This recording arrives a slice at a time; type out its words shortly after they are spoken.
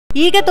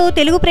ఈగతో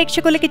తెలుగు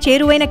ప్రేక్షకులకి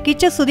చేరువైన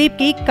కిచ్చ సుదీప్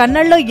కి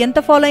కన్నడలో ఎంత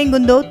ఫాలోయింగ్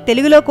ఉందో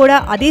తెలుగులో కూడా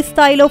అదే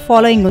స్థాయిలో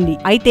ఫాలోయింగ్ ఉంది.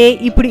 అయితే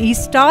ఇప్పుడు ఈ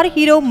స్టార్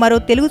హీరో మరో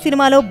తెలుగు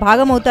సినిమాలో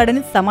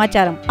భాగమవుతాడని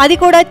సమాచారం. అది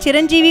కూడా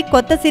చిరంజీవి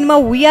కొత్త సినిమా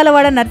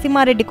ఉయ్యాలవాడ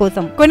నరసింహారెడ్డి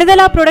కోసం.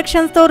 కొనిదెల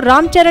ప్రొడక్షన్స్ తో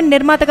రామ్ చరణ్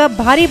నిర్మాతగా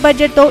భారీ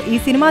బడ్జెట్ తో ఈ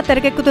సినిమా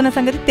తెరకెక్కుతున్న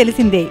సంగతి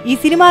తెలిసిందే. ఈ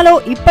సినిమాలో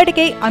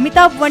ఇప్పటికే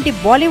అమితాబ్ వంటి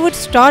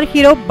బాలీవుడ్ స్టార్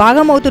హీరో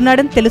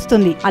భాగమవుతున్నాడని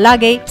తెలుస్తుంది.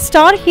 అలాగే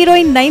స్టార్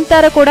హీరోయిన్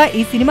నయనతార కూడా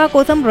ఈ సినిమా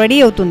కోసం రెడీ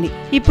అవుతుంది.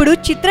 ఇప్పుడు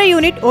చిత్ర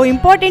యూనిట్ ఓ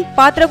ఇంపార్టెంట్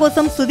పాత్ర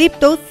కోసం సుదీప్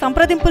తో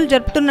సంప్రదింపులు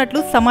జరుపుతున్నట్లు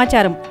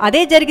సమాచారం.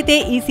 అదే జరిగితే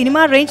ఈ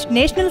సినిమా రేంజ్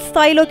నేషనల్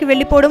స్థాయిలోకి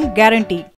వెళ్లిపోవడం గ్యారంటీ.